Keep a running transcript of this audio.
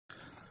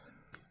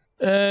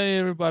Hey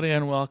everybody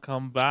and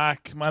welcome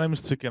back. My name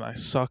is Tsuki and I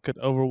suck at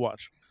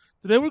Overwatch.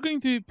 Today we're going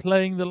to be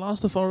playing the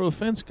last of our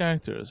offense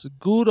characters,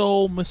 good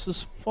old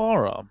Mrs.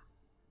 Pharah.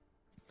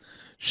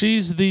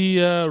 She's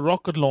the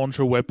rocket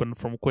launcher weapon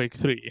from Quake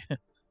 3,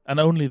 and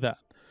only that.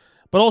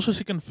 But also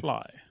she can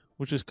fly,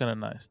 which is kind of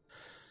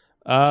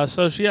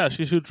nice.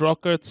 She shoots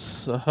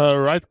rockets. Her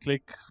right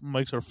click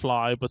makes her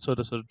fly, but so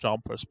does her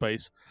jump, her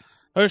space.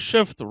 Her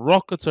shift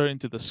rockets her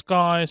into the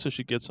sky, so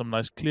she gets some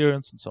nice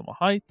clearance and some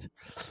height.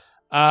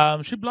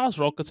 She blasts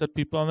rockets at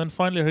people, and then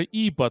finally her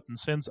E button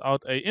sends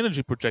out a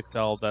energy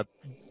projectile that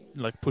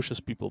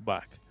pushes people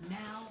back.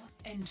 Now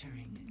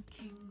entering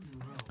King's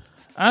Row.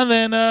 And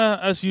then,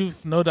 as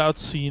you've no doubt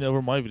seen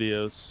over my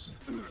videos,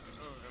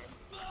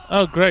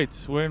 oh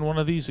great, we're in one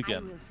of these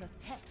again. I will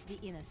protect the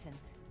innocent.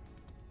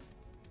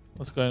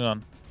 What's going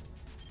on?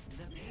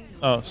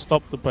 Oh,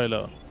 stop the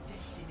payload.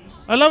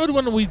 I love it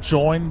when we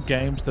join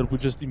games that we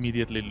just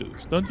immediately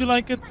lose. Don't you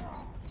like it?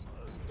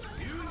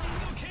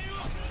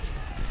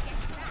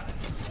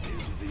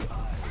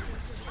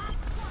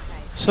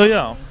 So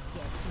yeah,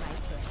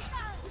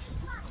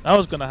 that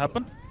was gonna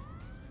happen.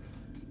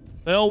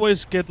 They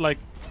always get the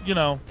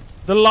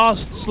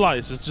last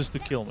slice is just to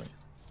kill me.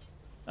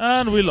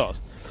 And we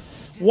lost.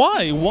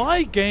 Why?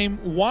 Why game?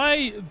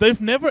 Why? They've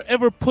never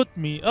ever put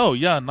me... Oh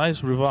yeah,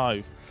 nice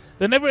revive.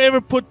 They never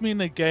ever put me in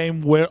a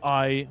game where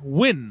I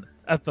win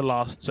at the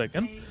last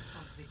second.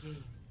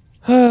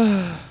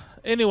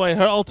 Anyway,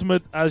 her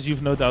ultimate, as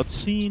you've no doubt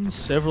seen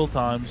several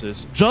times,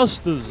 is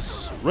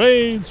Justice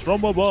Reigns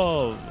from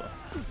Above.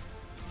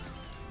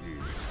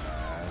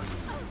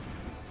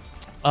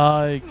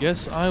 I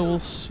guess I will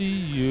see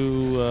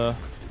you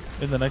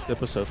in the next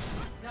episode.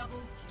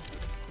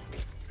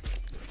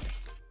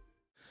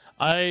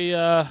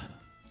 I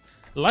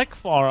like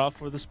Pharah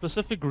for the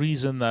specific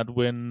reason that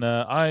when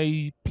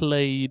I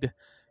played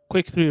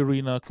Quake 3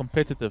 Arena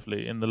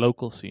competitively in the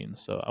local scene,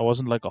 so I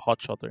wasn't like a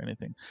hotshot or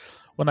anything.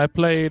 When I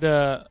played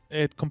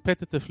it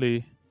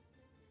competitively,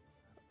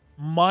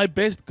 my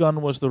best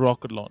gun was the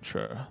rocket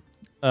launcher.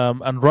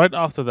 And right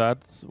after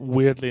that,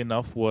 weirdly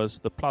enough,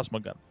 was the plasma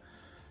gun.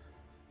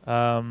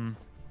 I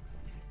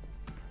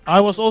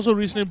was also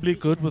reasonably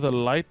good with a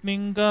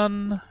lightning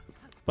gun,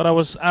 but I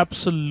was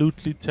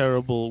absolutely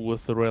terrible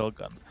with the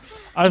railgun.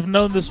 I've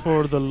known this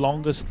for the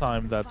longest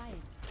time that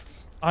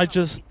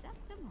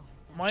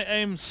my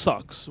aim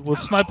sucks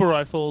with sniper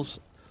rifles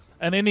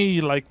and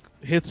any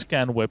hit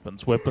scan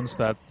weapons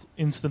that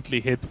instantly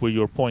hit where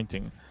you're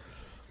pointing.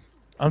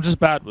 I'm just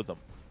bad with them.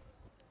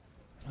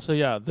 So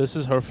yeah, this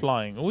is her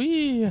flying.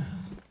 Whee!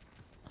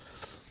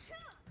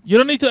 You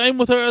don't need to aim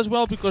with her as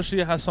well because she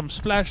has some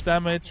splash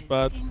damage,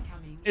 but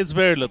it's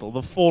very little.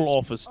 The fall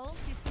off is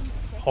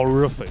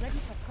horrific.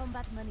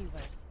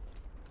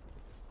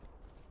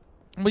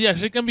 But yeah,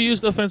 she can be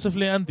used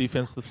offensively and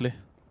defensively.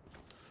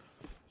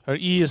 Her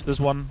E is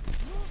this one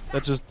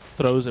that just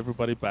throws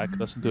everybody back,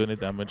 doesn't do any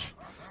damage.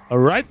 A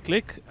right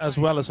click as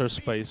well as her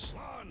space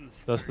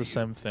does the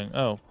same thing.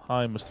 Oh,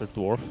 hi Mr.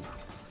 Dwarf.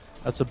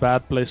 That's a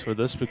bad place for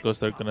this because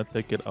they're gonna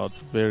take it out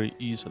very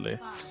easily.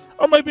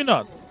 Or maybe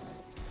not.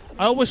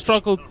 I always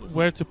struggled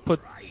where to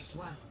put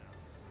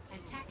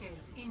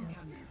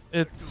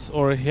it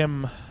or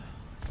him.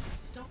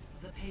 Stop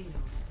the payload.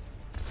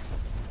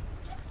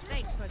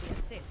 Thanks for the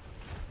assist.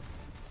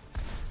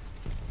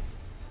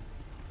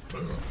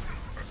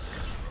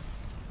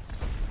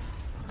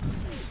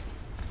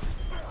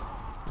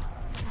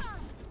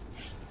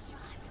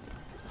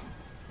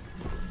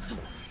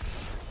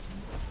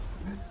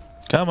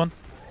 Come on.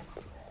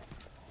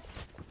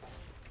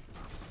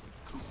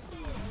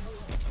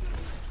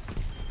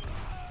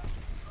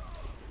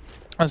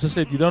 As I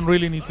said, you don't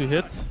really need to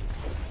hit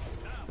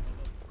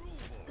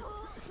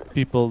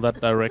people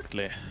that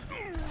directly.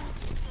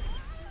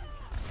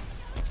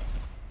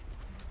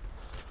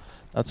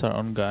 That's our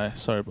own guy.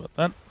 Sorry about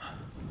that.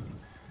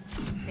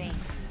 Thanks.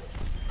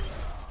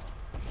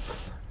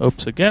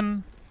 Oops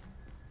again.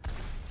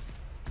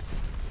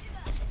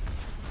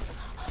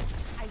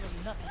 I will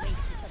not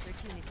waste this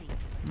opportunity.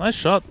 Nice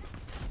shot.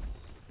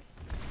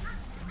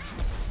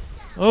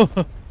 Oh.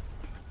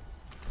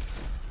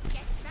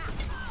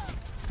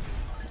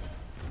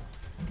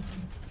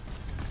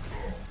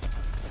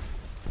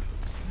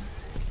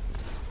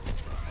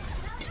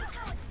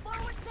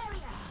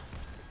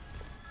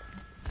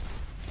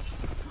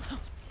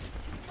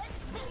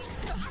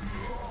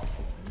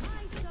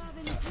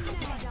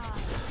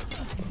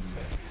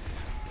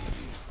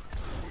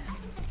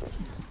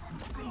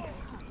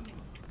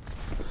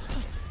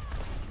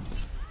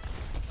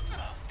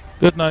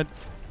 Good night.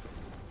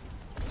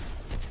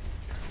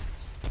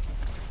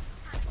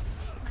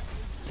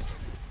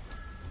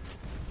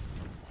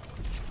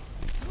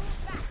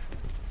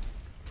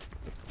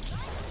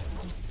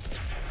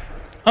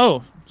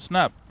 Oh,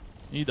 snap.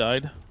 He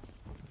died.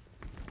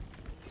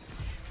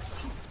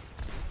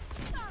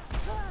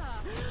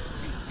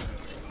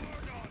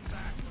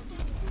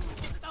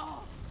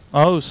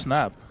 Oh,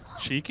 snap.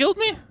 She killed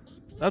me?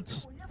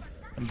 That's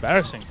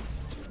embarrassing.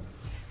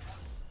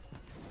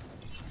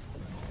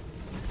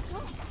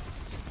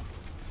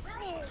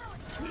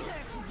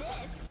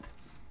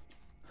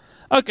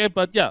 Okay,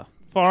 but yeah,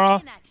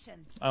 Pharah. In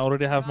action. I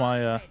already have my,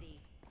 Ready.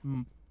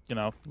 you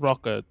know,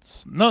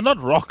 rockets. No,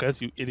 not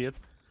rockets, you idiot.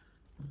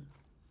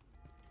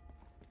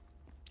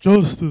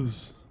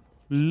 Justice.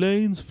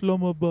 Lanes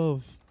from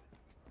above.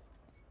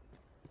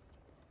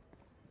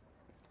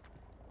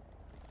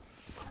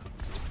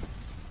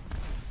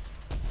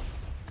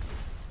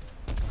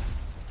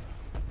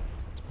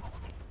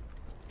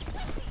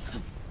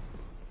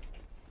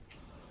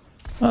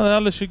 Where the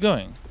hell is she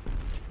going?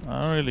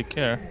 I don't really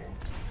care.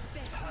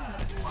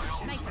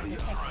 Sniper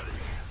detected.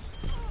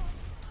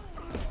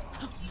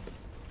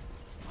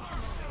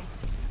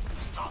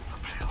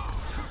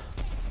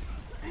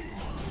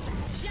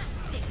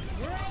 Justice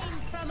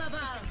reigns from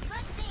above.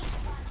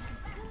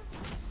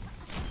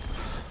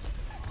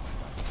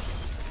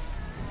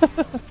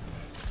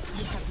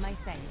 You have my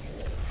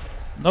thanks.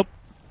 Nope.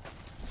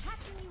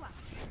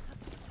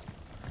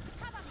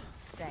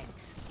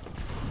 Thanks.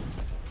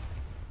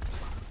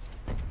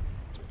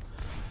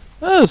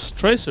 This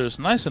Tracer is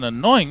nice and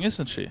annoying,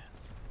 isn't she?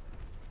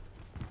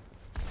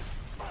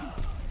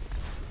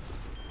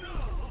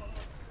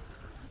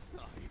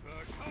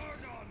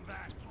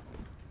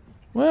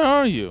 Where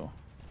are you?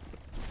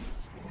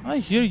 I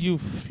hear you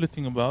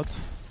flitting about.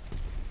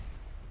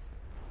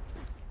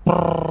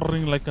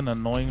 Brrring like an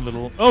annoying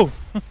little... Oh!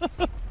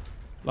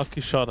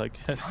 Lucky shot, I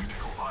guess.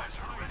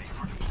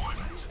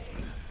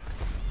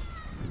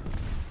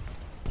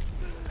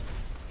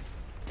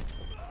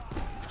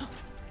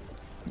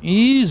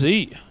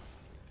 Easy!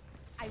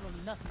 I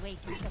will not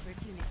waste this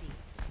opportunity.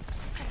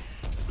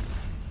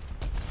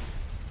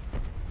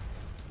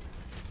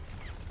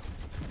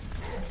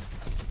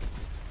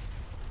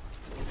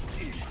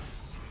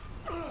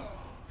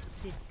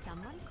 Did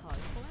someone call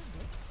for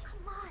this?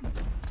 Come on.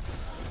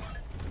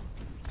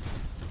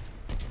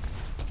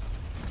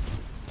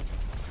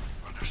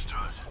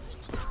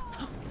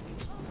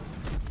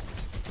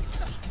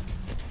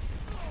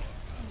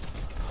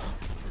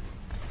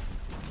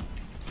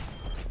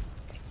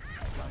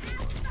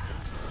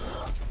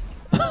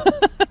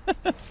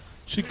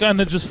 She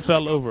kinda just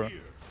fell over.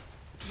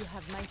 You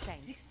have my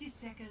thanks. 60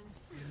 seconds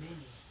remaining.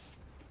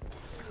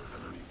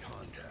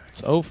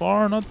 So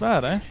far, not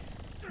bad, eh?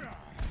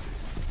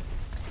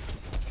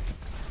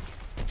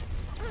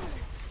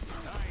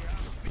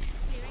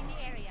 Clearing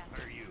the area.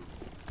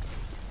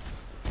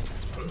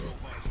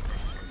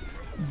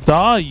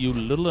 Die, you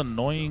little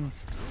annoying...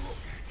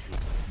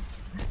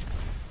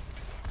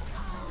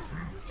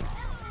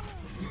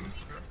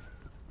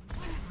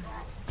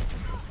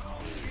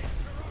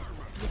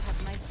 You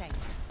have my thanks.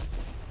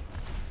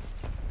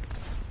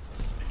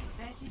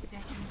 30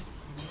 seconds.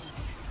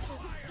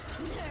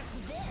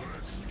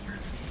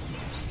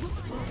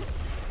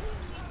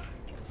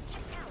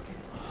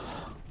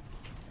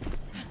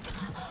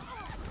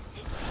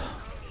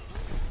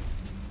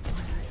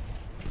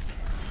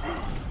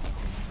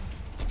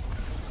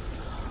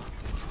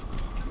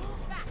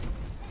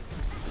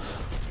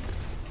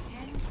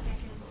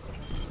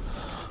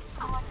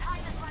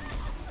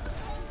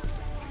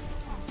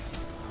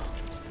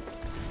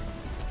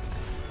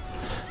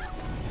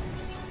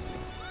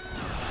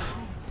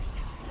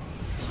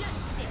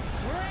 Justice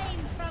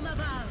reigns from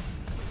above.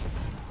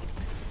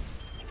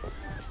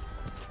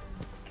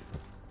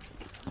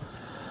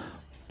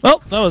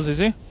 Well, that was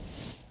easy.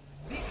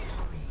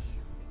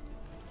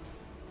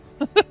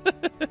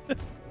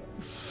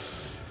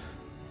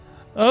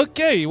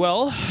 Okay,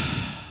 well...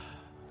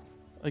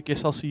 I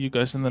guess I'll see you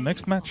guys in the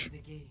next match. The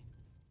game.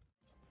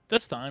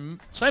 This time,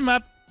 same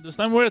map. This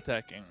time we're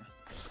attacking.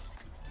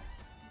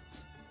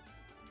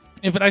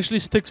 If it actually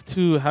sticks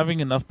to having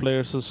enough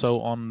players or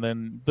so on,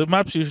 then the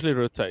maps usually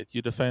rotate.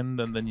 You defend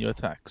and then you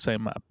attack.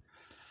 Same map.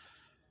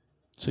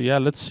 So yeah,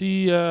 let's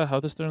see how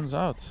this turns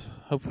out.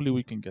 Hopefully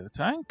we can get a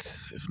tank.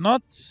 If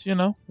not, you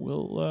know,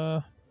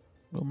 we'll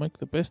make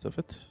the best of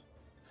it.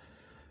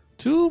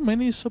 Too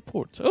many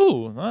supports.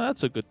 Oh,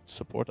 that's a good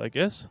support, I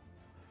guess.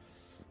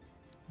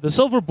 The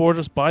silver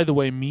borders, by the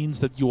way, means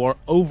that you are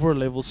over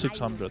level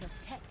 600. I will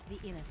protect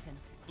the innocent.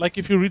 Like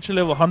if you reach a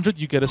level 100,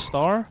 you get a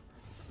star.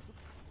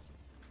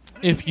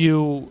 If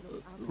you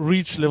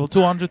reach level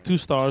 200, 2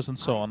 stars, and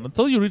so on.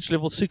 Until you reach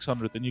level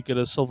 600, then you get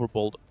a silver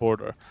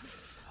border.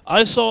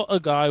 I saw a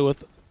guy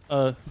with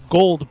a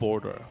gold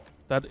border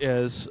that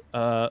is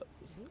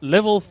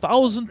level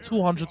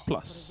 1200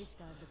 plus,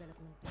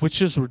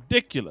 which is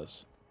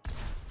ridiculous.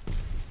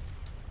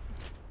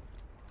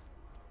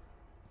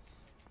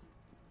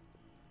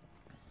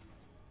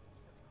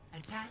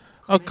 Attack.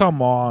 Oh, come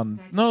commences on. in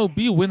 30 No, seconds.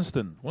 be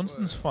Winston.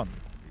 Winston's fun.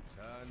 It's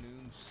high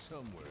noon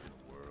somewhere in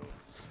the world.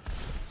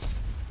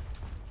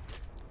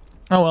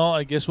 Oh well,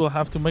 I guess we'll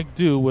have to make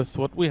do with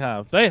what we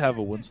have. They have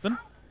a Winston.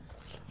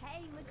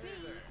 Hey,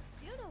 McCree,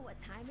 do you know what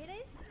time it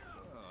is?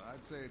 Oh,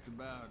 I'd say it's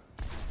about.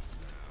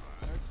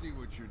 Let's see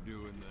what you're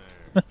doing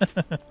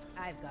there.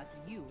 I've got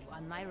you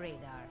on my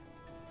radar.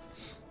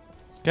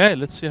 Okay,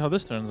 let's see how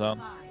this turns out.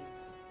 5,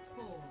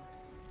 4,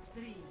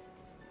 3,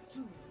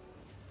 2,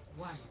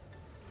 1.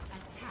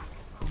 Attack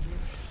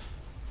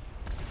commences.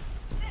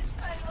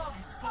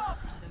 Escape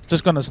to the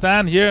Just gonna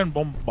stand here and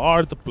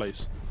bombard the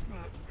place.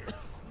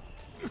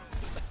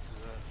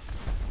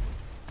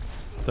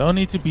 Don't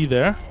need to be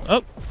there.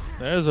 Oh,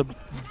 there's a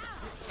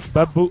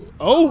babu.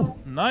 Oh,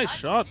 nice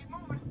shot.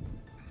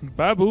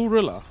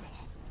 Baboorilla.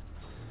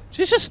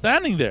 She's just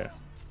standing there.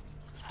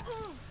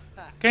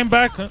 Came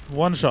back,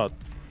 one shot.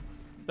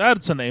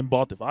 That's an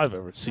aimbot if I've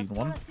ever seen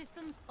one.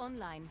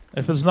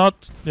 If it's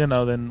not, you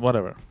know, then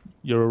whatever.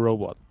 You're a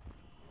robot.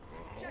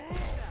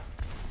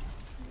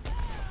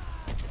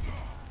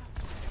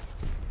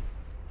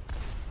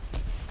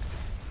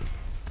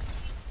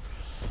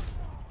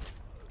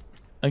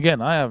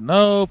 Again, I have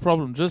no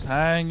problem just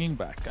hanging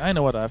back. I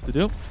know what I have to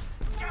do.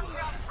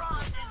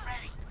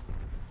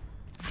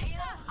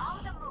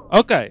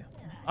 Okay,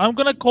 I'm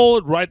gonna call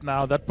it right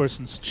now. That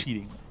person's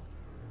cheating.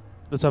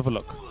 Let's have a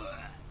look.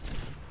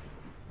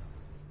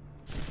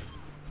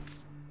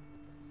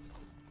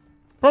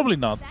 Probably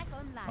not.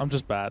 I'm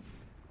just bad.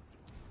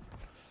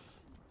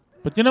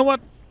 But you know what?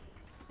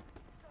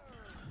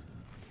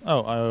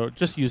 Oh, I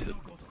just used it.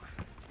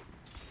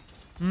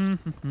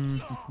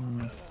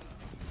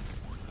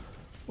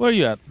 Where are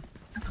you at?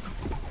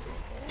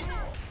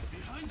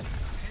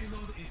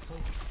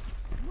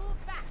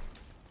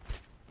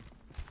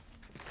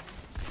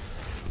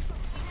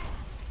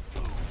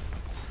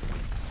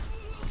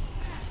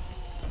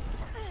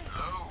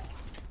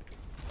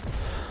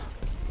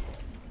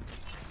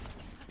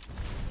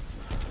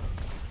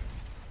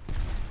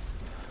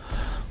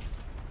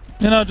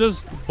 You know,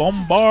 just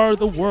bombard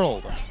the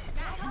world.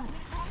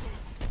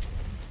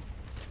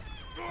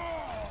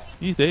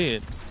 He's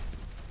dead.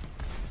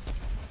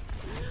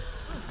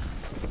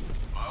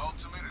 My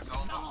ultimate is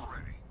almost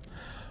ready.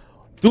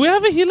 Do we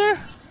have a healer?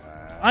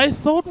 I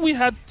thought we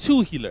had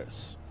 2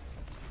 healers.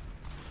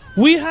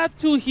 We had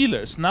 2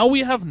 healers. Now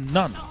we have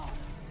none.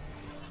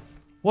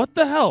 What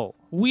the hell?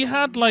 We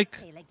had like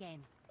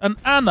an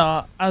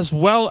Anna as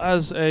well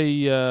as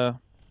a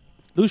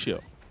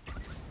Lucio.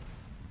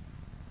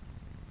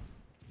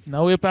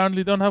 Now we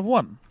apparently don't have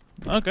one.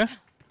 Okay. The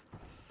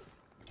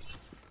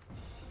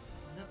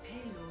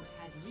payload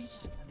has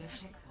reached the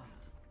checkpoint.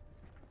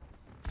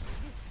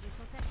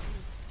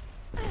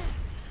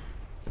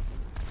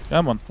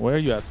 Come on, where are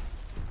you at?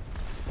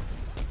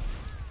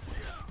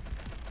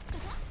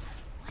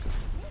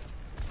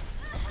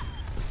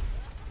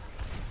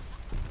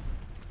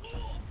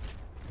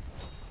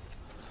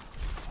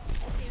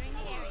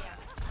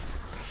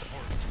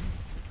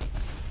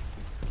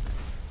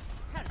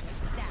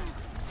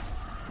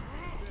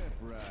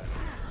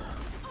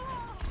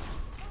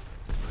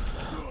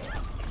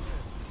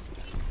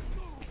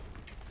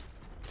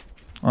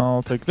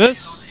 I'll take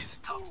this.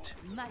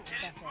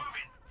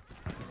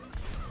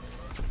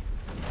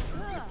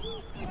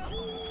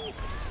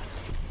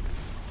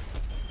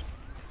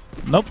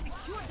 Nope.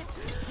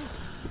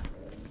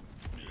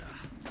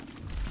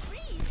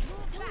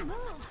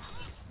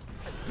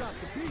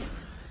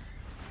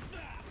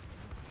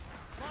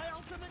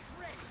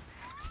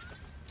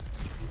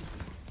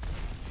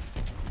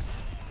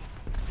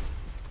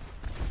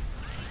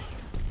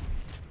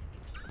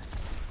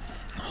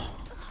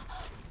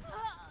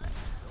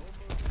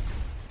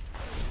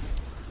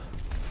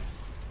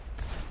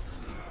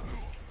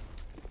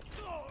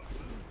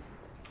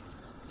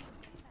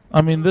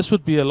 I mean, this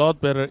would be a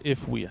lot better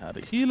if we had a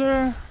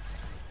healer.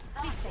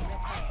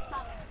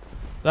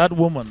 That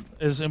woman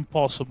is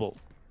impossible.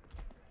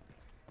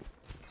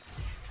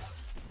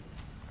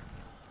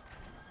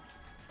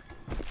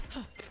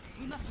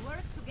 We must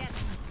work together.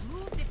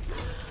 Move the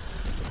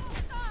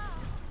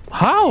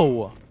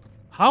How?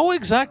 How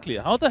exactly?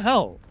 How the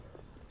hell?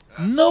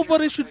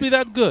 Nobody should be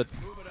that good.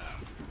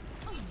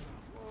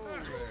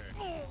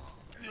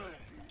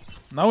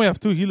 Now we have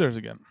 2 healers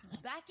again.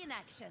 back in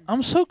action.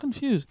 I'm so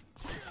confused.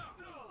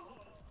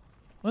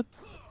 What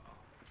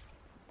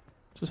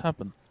just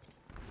happened?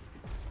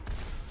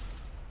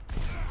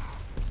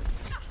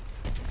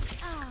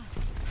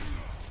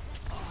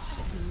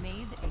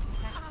 Made a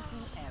tactical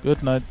error.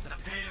 Good night.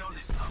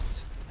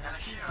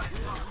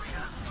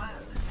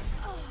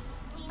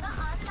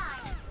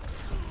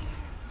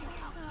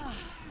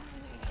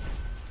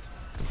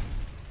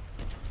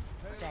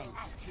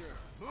 Thanks.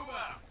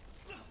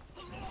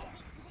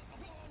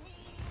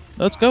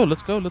 Let's go,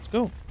 let's go, let's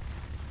go.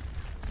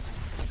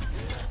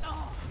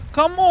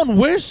 Come on,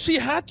 where's she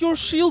had your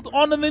shield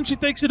on and then she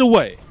takes it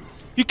away?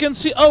 You can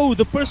see, oh,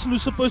 the person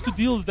who's supposed to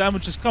deal the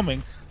damage is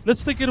coming.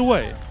 Let's take it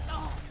away.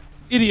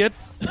 Idiot.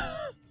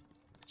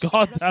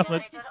 God damn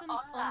it. Systems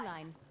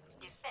online.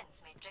 Defense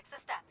matrix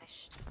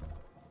established.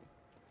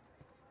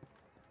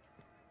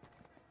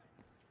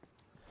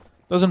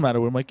 Doesn't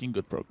matter, we're making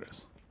good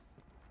progress.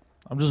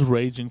 I'm just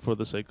raging for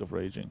the sake of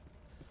raging.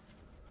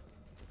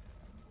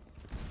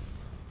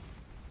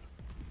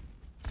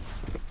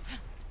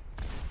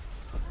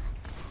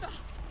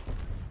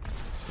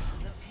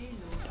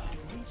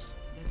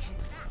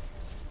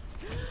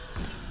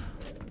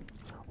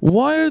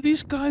 Why are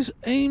these guys'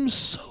 aims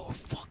so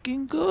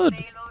fucking good?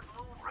 Payload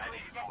move to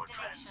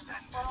its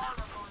destination. All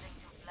according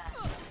to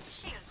plan.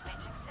 Shield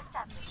matrix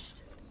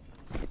established.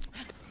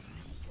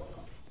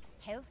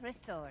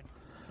 restored.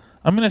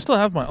 I mean, I still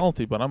have my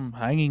ulti, but I'm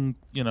hanging,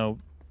 you know,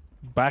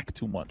 back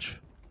too much.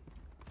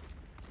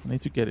 I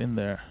need to get in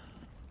there.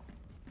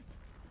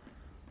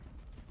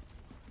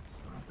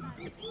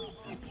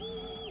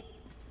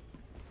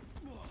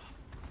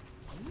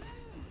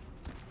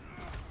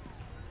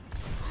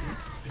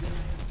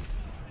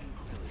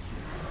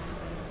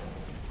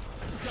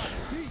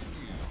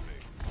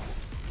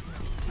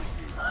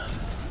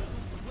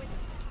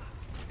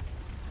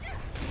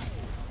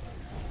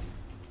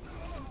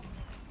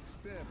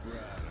 Step right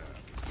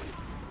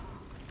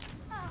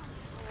up.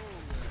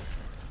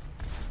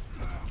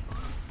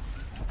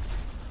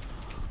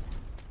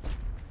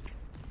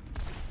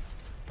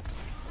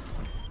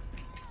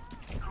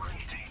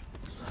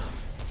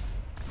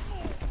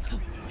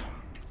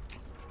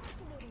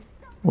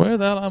 Where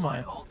the hell am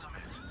I?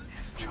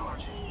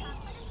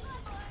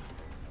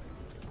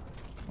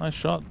 Nice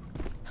shot.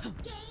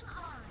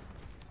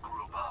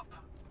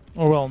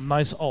 Or well,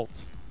 nice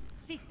ult.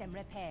 System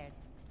repaired.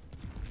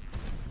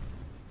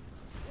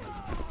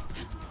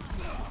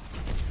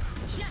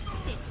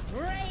 Justice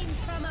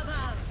reigns from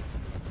above.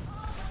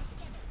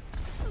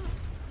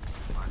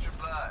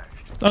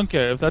 Don't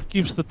care if that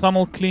keeps the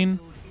tunnel clean.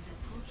 Is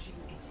approaching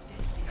its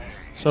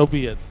destination. So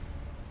be it.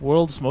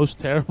 World's most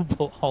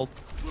terrible ult.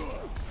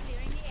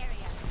 Clearing the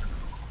area.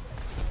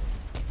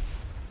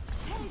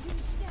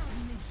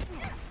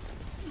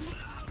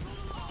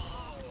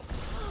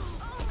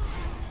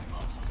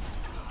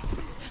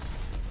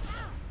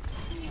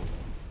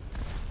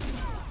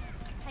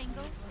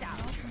 Tango down.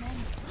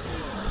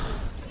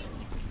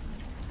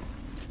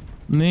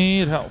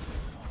 Need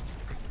health.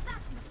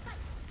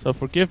 So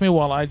forgive me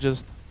while I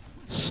just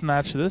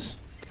snatch this.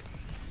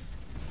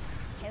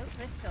 Health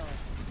restored.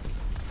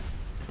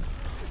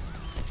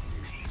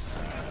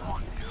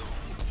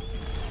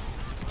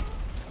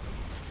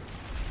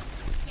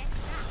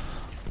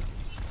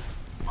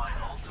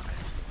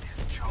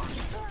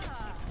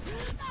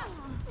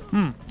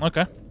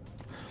 Okay.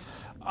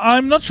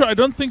 I'm not sure. I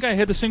don't think I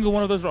hit a single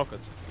one of those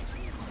rockets.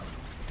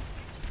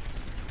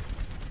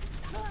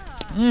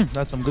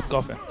 That's some good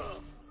coffee.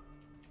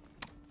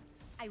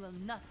 I will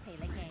not fail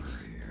again.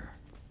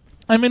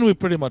 I mean, we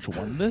pretty much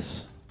won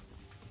this.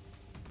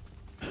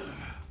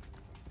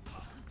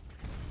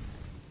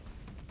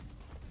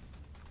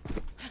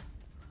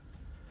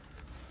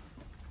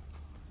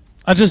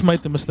 I just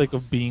made the mistake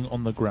of being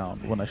on the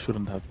ground when I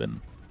shouldn't have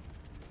been.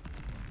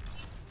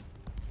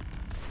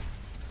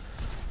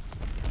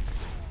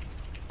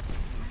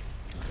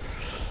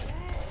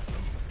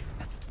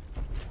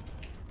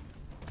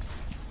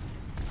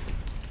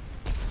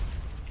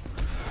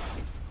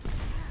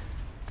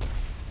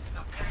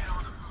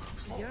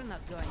 You're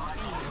not going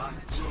anywhere.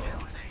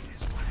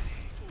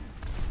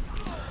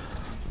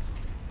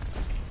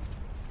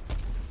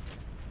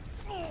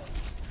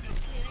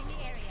 Clearing the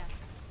area.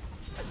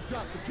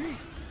 Drop the beat.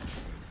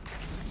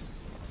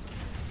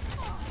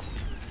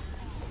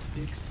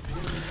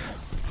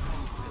 Experience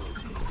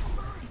tranquility.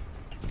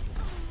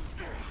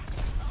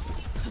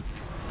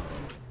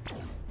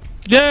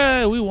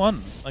 Yeah, we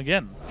won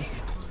again.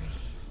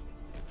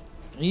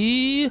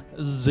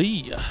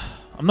 Easy.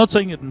 I'm not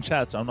saying it in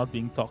chat, so I'm not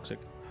being toxic.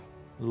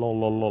 Lol,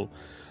 lol,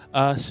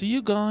 lol. See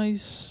you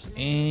guys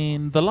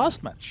in the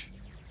last match.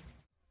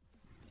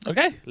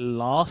 Okay,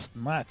 last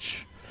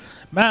match.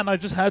 Man, I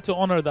just had to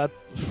honor that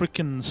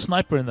freaking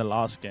sniper in the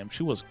last game.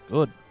 She was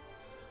good.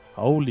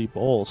 Holy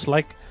balls.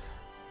 Like,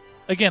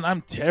 again,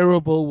 I'm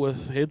terrible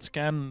with head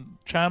scan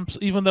champs,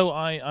 even though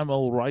I'm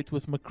alright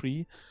with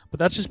McCree. But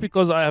that's just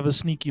because I have a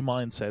sneaky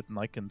mindset and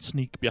I can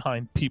sneak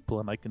behind people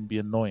and I can be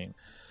annoying.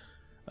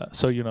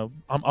 So, you know,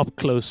 I'm up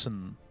close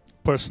and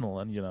personal,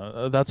 and, you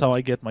know, that's how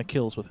I get my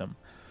kills with him.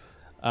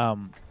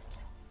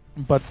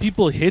 But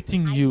people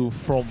hitting you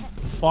from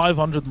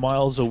 500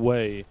 miles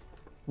away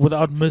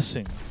without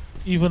missing,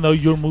 even though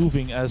you're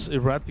moving as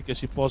erratic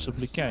as you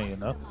possibly can, you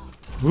know?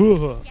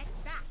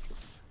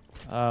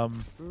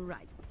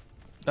 Right.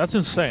 That's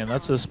insane.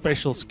 That's a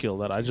special skill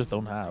that I just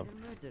don't have.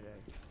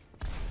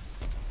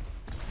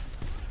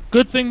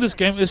 Good thing this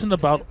game isn't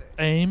about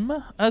aim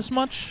as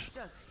much.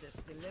 Justice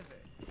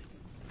delivered.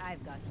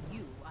 I've got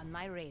you on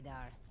my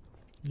radar.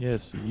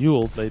 Yes, you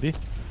old lady.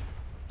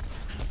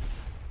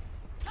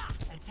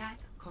 Attack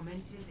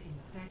commences in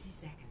 30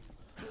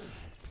 seconds.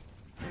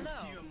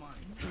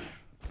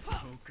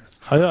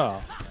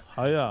 Hello.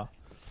 Hiya. Hiya.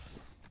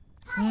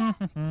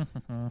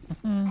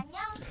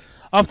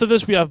 After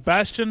this we have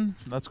Bastion.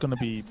 That's gonna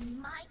be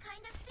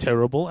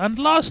terrible. And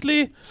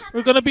lastly,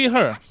 we're gonna be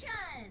her,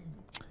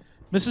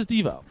 Mrs.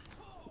 Diva.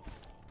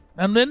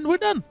 And then we're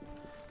done.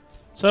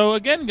 So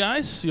again,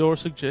 guys, your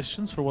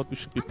suggestions for what we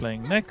should be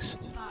playing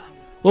next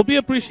will be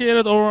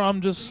appreciated, or I'm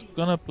just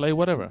gonna play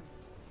whatever.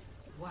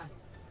 1.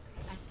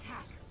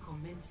 Attack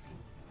commencing.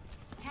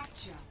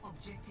 Capture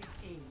objective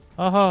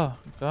A. Haha,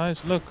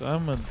 guys, look,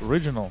 I'm an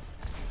original.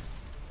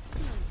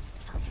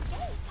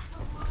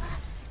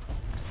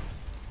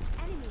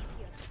 Enemies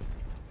here.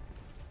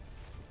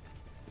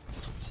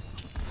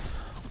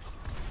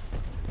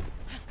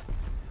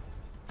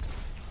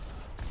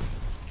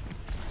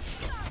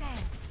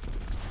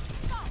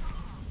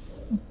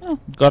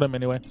 Got him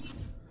anyway.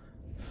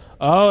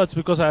 Oh, it's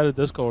because I had a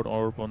Discord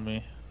orb on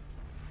me.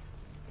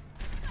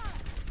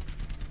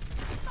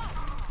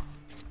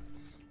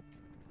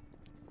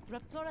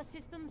 Raptora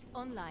systems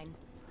online.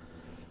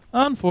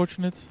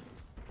 Unfortunate.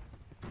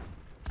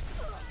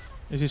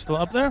 Is he still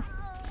up there?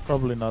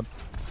 Probably not.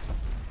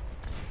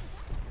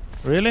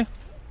 Really?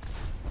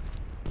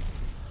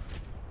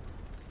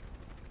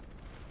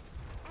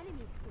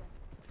 Enemy here.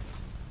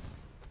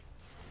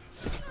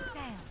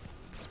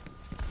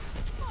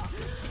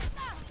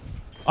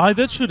 I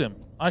did shoot him.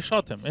 I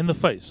shot him in the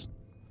face.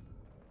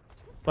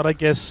 But I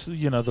guess,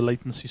 you know, the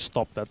latency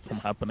stopped that from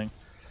happening.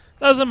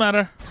 Doesn't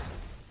matter.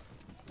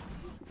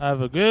 I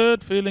have a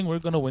good feeling we're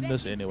gonna win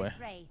this anyway.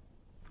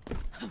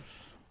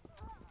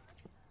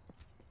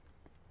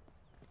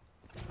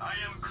 I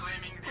am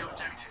claiming the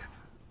objective.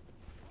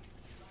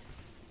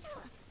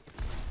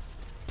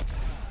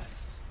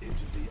 Pass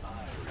into the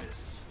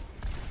iris.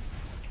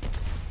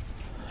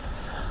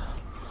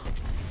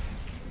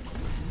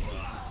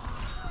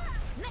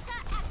 Mecha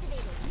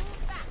activated.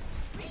 Move back.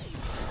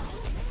 Freeze.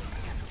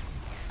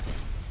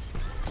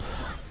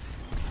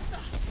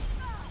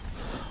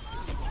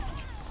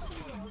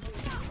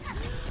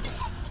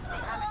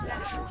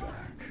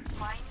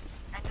 Find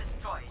and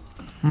destroy.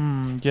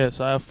 Yes,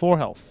 I have 4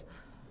 health.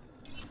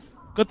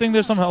 Good thing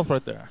there's some health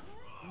right there.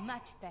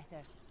 Much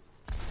better.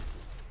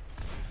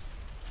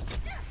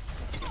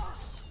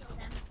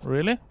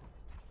 Really?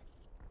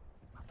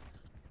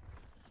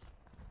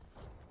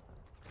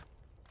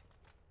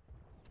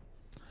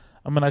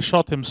 I mean, I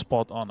shot him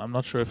spot on. I'm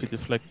not sure if he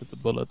deflected the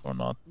bullet or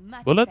not.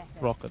 Much Bullet? better.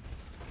 Rocket.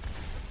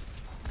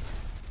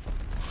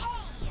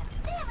 Hey,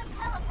 they have a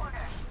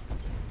teleporter.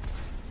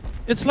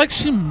 It's like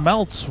she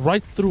melts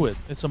right through it.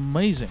 It's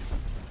amazing.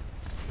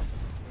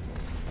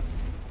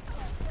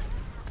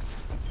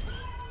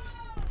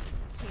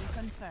 Kill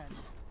confirmed.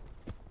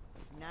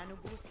 Nano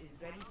boost is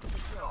ready to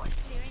deploy.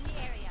 Clearing the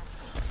area.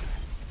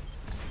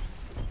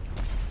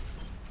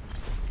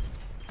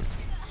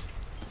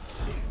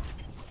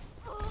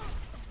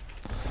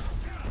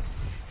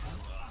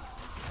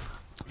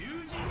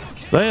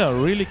 They are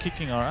really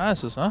kicking our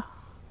asses, huh?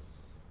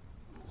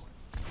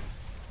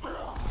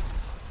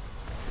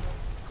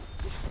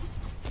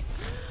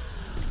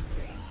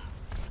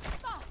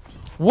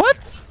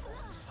 What?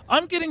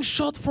 I'm getting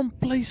shot from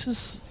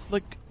places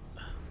like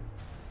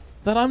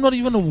that I'm not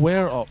even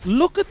aware of.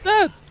 Look at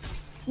that!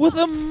 With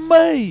a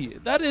May!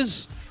 That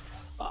is...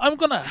 I'm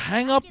gonna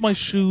hang up my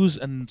shoes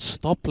and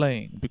stop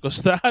playing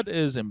because that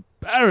is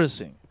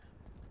embarrassing.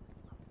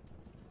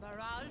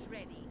 Barrage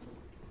ready.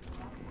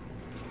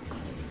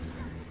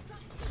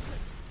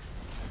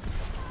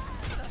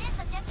 This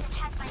objective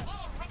has my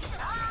name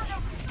written all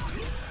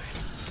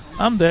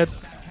over. I'm dead.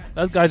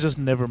 That guy just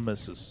never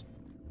misses.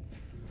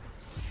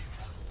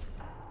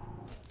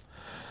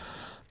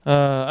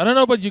 I don't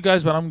know about you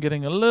guys, but I'm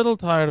getting a little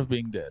tired of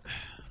being dead.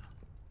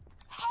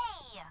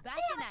 Hey, Back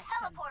they in have a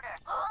action. teleporter.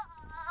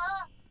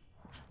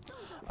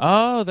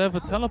 Oh, they have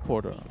a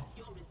teleporter.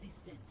 Your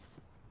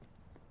resistance.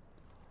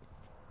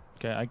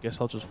 Okay, I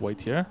guess I'll just wait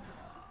here.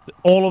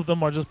 All of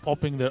them are just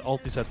popping their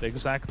ultis at the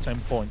exact same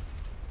point.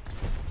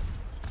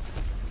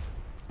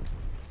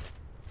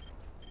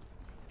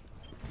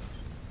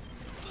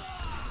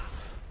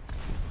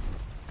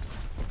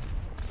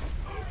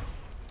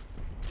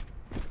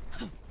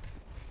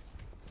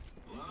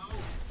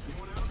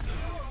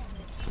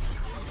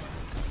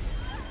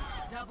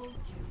 Double kill.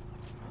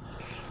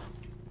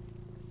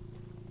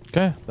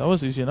 Okay, that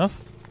was easy enough.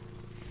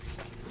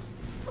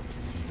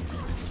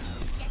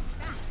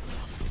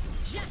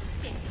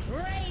 Justice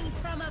reigns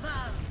from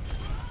above.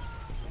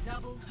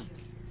 Double kill.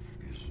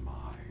 Is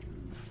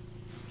mine.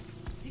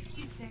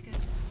 60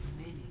 seconds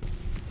remaining.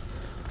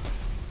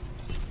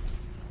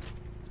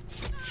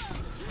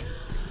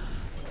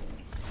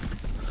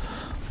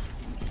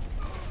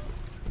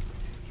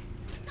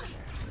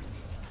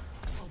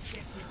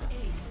 Objective A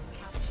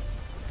captured.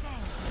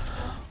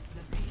 Spot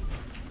the payload.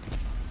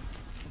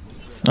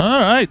 All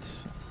right.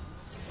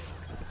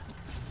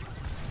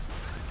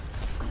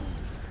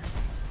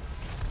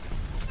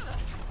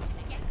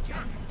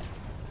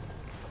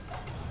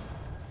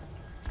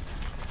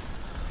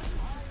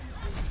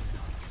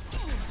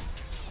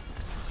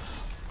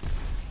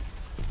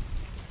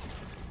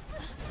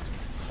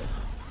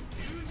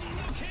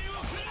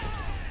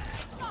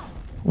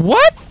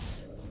 What?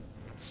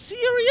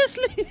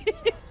 Seriously?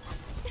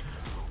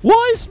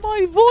 Why is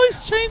my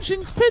voice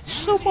changing pitch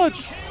so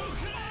much?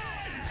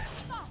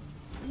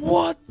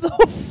 What the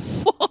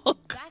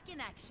fuck? Back in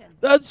action.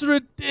 That's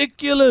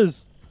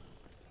ridiculous.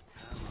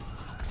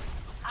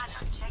 I'm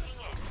checking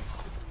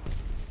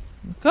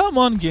in. Come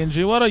on,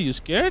 Genji. What are you,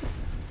 scared?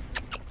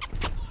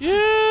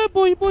 Yeah,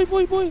 boy.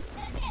 Moving the payload.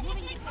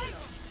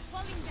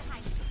 Falling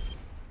behind.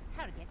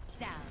 Target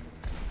down.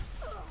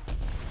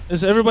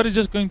 Is everybody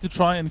just going to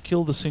try and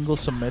kill the single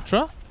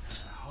Symmetra?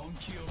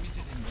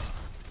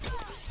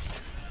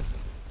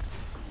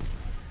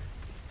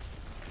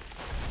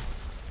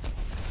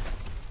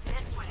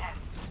 This would have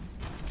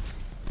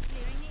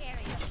Clearing the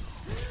area.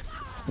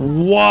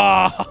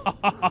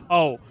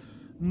 Wow!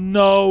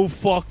 No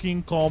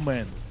fucking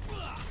comment.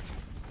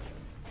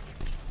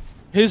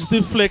 His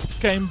deflect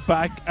came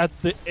back at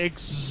the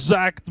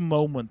exact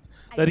moment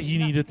that he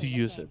needed to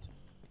use it.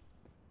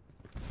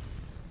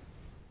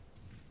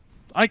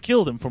 I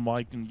killed him for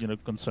my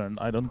concern.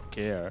 I don't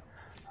care.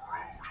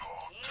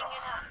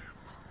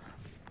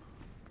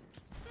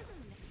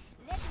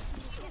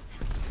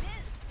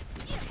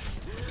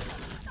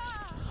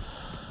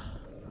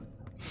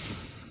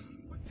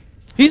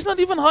 He's not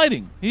even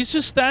hiding. He's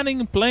just standing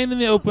and playing in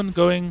the open,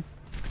 going,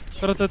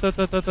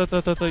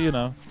 you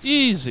know,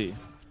 easy.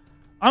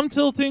 I'm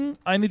tilting.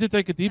 I need to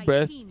take a deep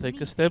breath, take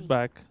a step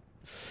back.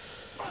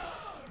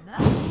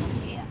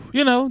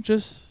 You know,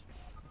 just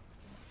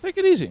take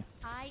it easy.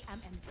 I am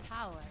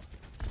empowered.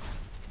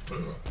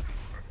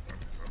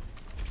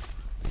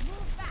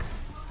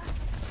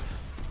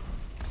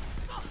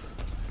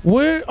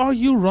 Where are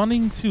you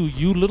running to,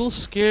 you little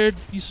scared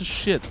piece of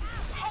shit?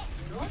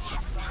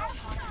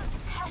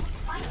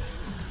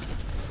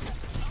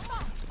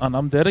 And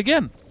I'm dead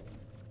again.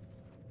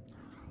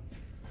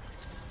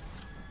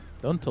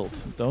 Don't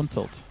tilt. Don't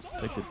tilt.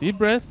 Take a deep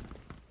breath.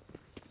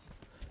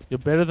 You're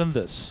better than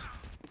this.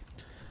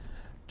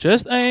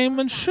 Just aim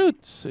and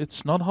shoot.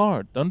 It's not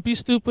hard. Don't be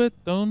stupid.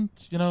 Don't,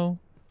 you know,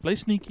 play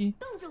sneaky.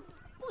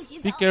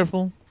 Be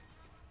careful.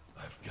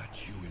 I've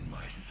got you in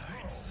my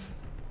sights.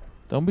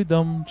 Don't be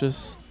dumb.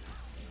 Just...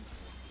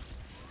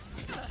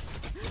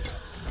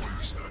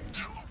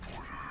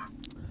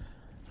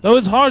 Though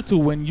it's hard to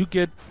when you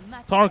get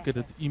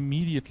targeted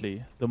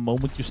immediately the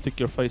moment you stick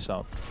your face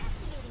out.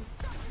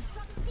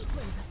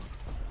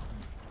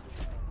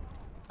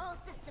 All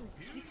systems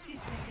 60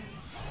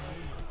 seconds.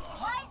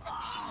 Fight the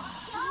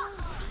pain.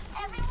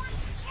 Everyone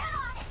get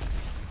on it.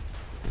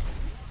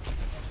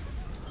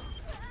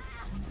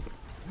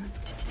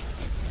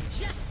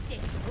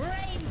 Justice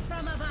reigns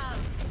from above.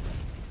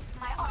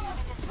 My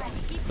ultimate is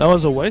ready. That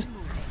was a waste.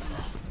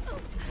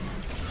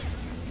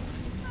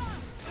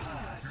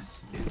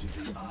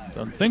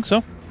 Don't think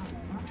so.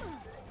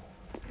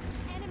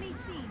 Enemy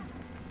seen.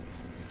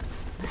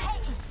 Hey,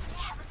 they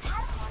have a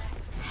teleporter.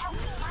 Help me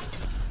find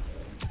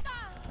it.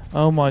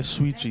 Oh my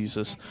sweet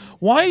Jesus.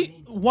 Why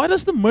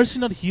does the Mercy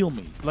not heal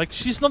me? Like,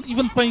 she's not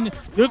even paying...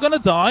 You're gonna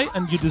die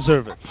and you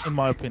deserve it, in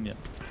my opinion.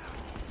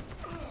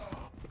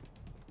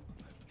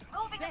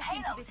 Moving the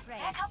payload.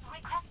 Backup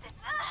requested.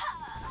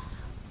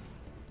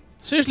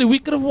 Seriously, we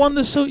could have won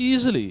this so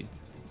easily.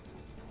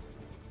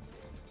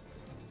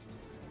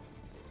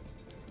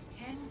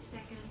 10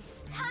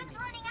 seconds. Time's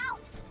running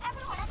out.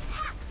 Everyone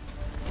attack.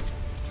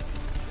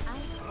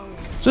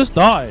 Just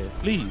die,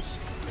 please.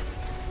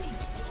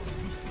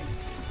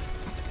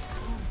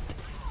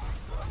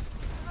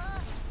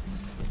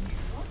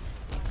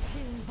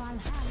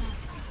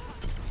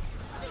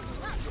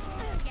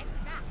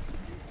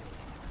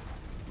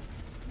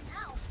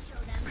 Now,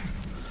 show them.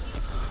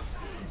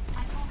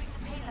 I'm moving the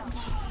payload.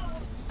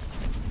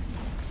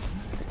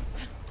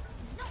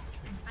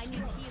 I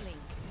need healing.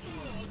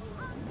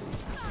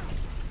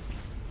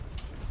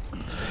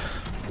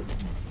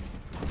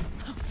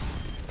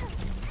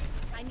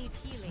 I need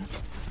healing.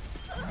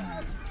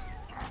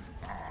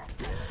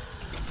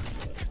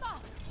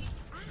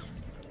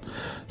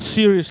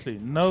 Seriously,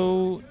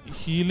 no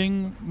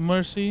healing,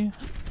 Mercy?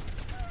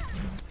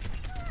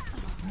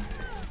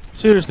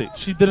 Seriously,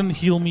 she didn't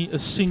heal me a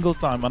single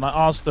time, and I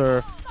asked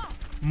her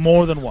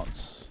more than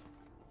once.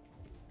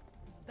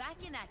 Back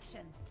in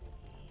action.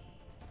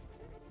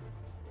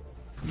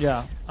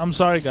 Yeah, I'm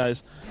sorry,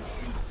 guys.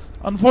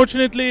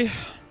 Unfortunately,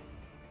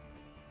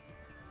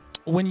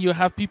 when you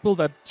have people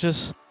that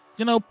just,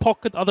 you know,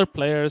 pocket other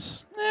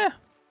players,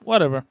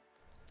 whatever.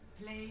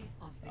 Play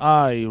of the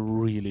I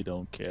really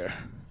don't care.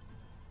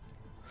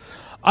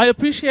 I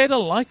appreciate a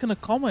like and a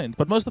comment,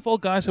 but most of all,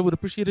 guys, I would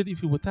appreciate it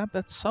if you would tap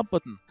that sub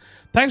button.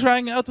 Thanks for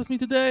hanging out with me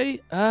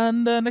today,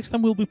 and next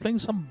time we'll be playing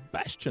some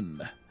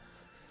Bastion.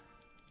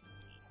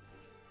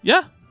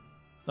 Yeah,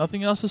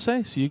 nothing else to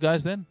say. See you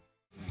guys then.